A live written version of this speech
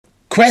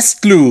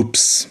Quest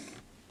loops.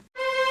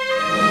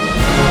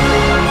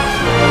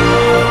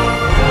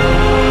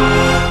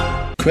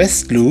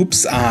 Quest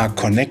loops are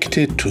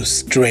connected to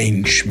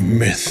strange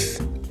myths.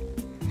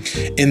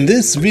 In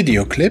this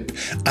video clip,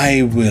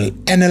 I will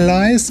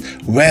analyze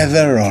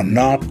whether or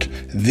not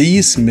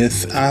these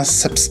myths are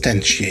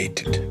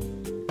substantiated.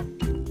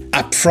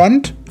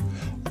 Upfront,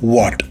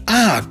 what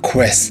are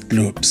quest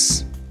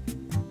loops?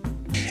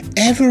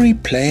 Every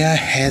player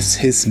has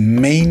his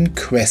main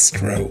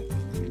quest row.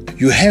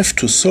 You have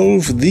to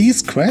solve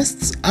these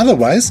quests,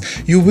 otherwise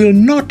you will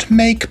not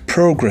make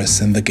progress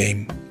in the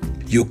game.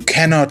 You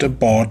cannot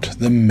abort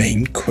the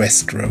main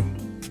quest row.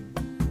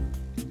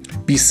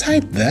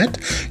 Beside that,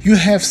 you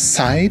have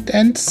side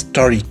and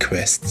story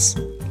quests.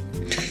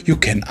 You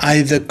can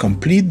either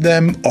complete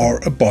them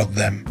or abort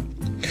them.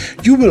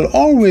 You will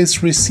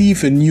always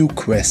receive a new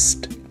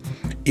quest.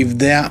 If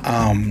there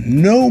are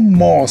no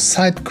more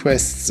side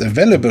quests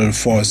available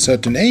for a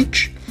certain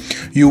age,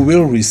 you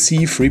will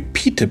receive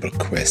repeatable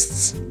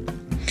quests.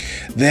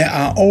 There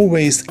are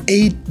always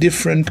 8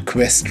 different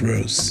quest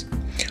rows.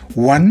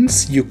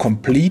 Once you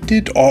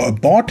completed or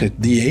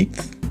aborted the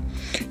 8th,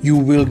 you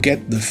will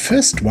get the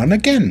first one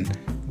again,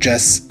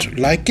 just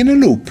like in a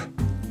loop.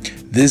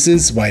 This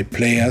is why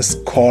players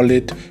call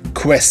it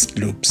quest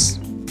loops.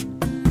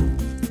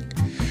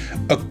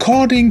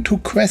 According to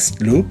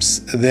quest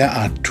loops, there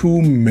are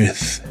 2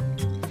 myths.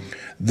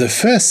 The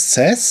first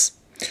says,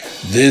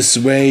 this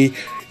way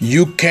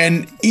you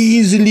can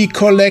easily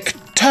collect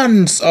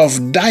tons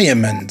of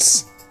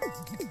diamonds.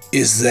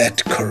 Is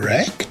that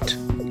correct?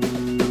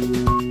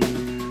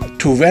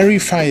 To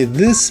verify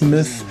this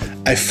myth,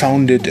 I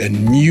founded a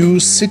new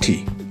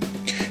city.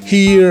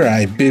 Here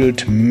I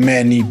built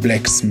many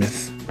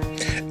blacksmiths.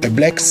 A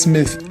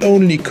blacksmith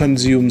only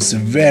consumes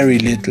very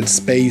little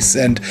space,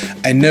 and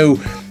I know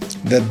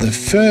that the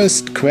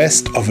first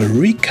quest of a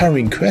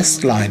recurring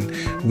quest line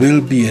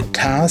will be a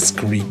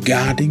task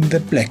regarding the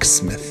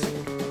blacksmith.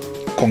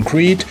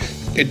 Concrete,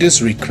 it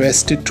is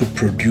requested to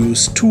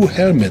produce 2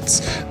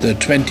 helmets, the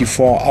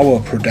 24-hour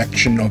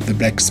production of the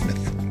blacksmith.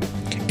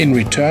 In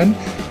return,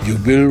 you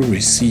will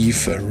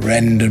receive a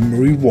random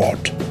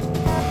reward.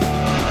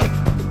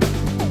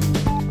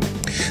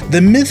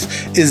 The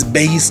myth is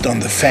based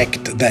on the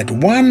fact that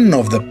one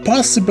of the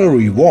possible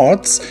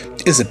rewards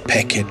is a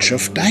package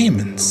of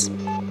diamonds.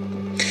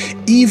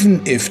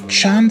 Even if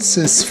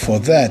chances for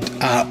that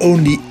are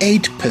only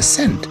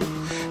 8%,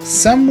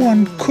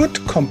 someone could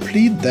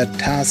complete that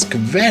task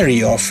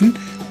very often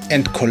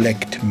and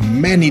collect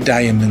many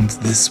diamonds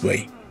this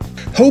way.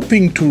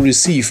 Hoping to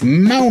receive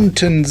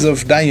mountains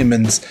of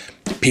diamonds,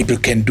 people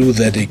can do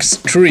that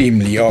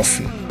extremely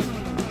often.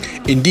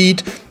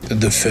 Indeed,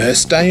 the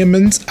first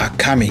diamonds are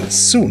coming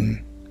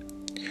soon.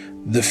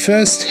 The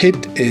first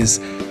hit is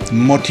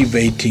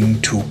motivating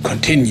to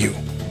continue.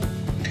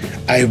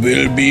 I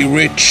will be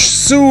rich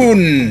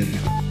soon!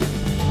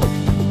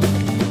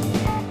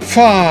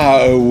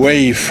 Far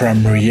away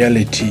from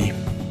reality.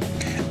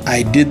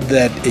 I did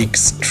that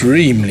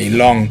extremely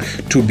long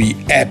to be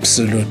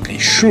absolutely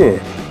sure.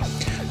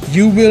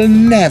 You will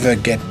never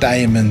get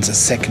diamonds a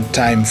second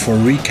time for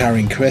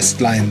recurring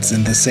quest lines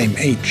in the same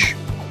age.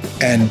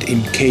 And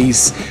in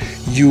case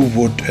you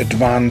would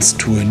advance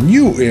to a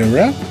new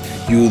era,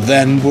 you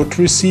then would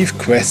receive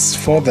quests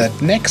for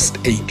that next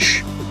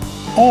age.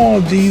 All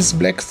these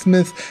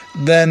blacksmiths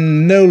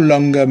then no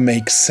longer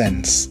make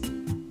sense.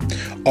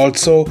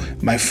 Also,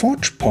 my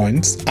forge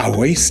points are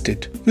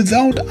wasted.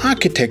 Without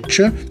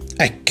architecture,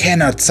 I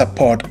cannot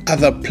support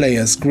other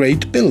players'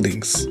 great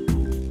buildings.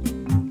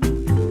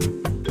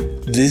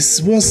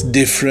 This was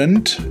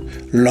different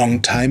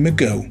long time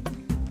ago.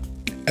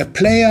 A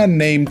player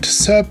named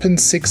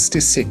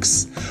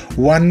Serpent66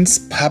 once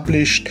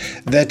published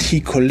that he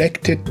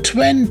collected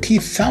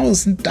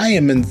 20,000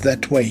 diamonds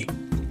that way.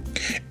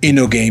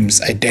 InnoGames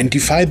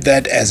identified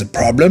that as a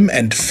problem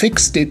and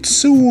fixed it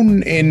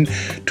soon in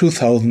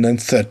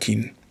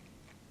 2013.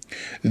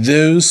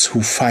 Those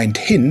who find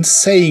hints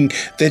saying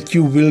that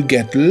you will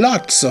get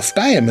lots of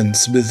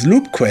diamonds with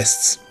loop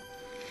quests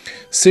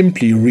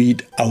simply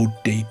read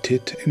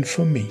outdated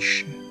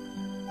information.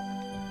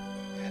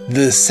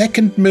 The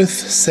second myth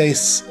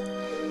says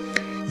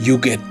you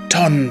get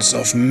tons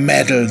of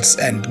medals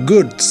and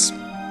goods.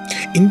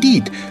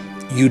 Indeed,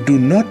 you do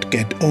not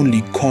get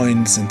only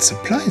coins and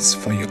supplies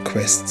for your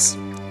quests.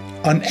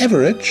 On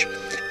average,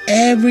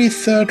 every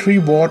 3rd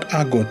reward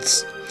are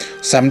goods,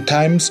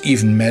 sometimes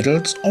even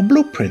medals or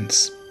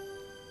blueprints.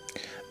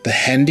 The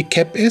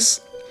handicap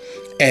is,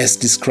 as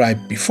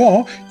described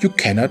before, you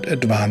cannot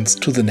advance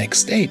to the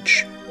next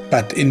age.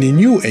 But in a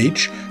new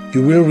age,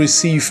 you will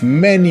receive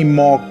many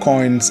more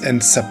coins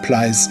and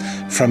supplies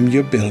from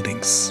your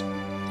buildings.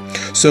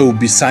 So,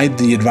 beside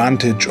the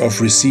advantage of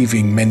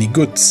receiving many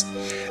goods,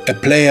 a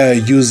player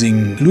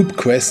using loop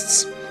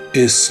quests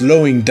is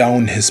slowing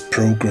down his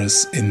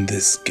progress in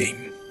this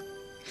game.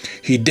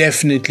 He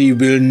definitely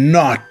will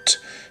not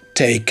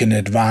take an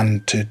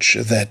advantage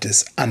that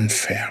is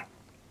unfair.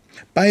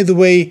 By the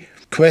way,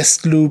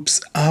 quest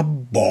loops are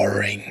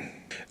boring.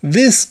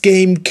 This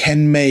game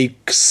can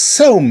make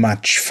so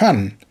much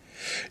fun.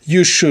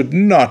 You should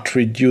not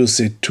reduce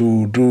it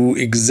to do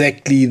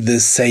exactly the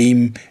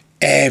same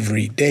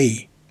every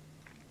day.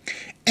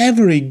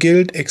 Every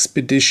guild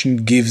expedition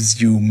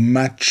gives you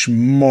much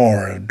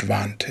more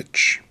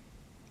advantage.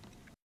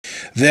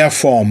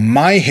 Therefore,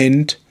 my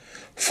hint: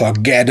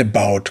 forget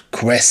about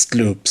quest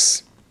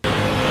loops.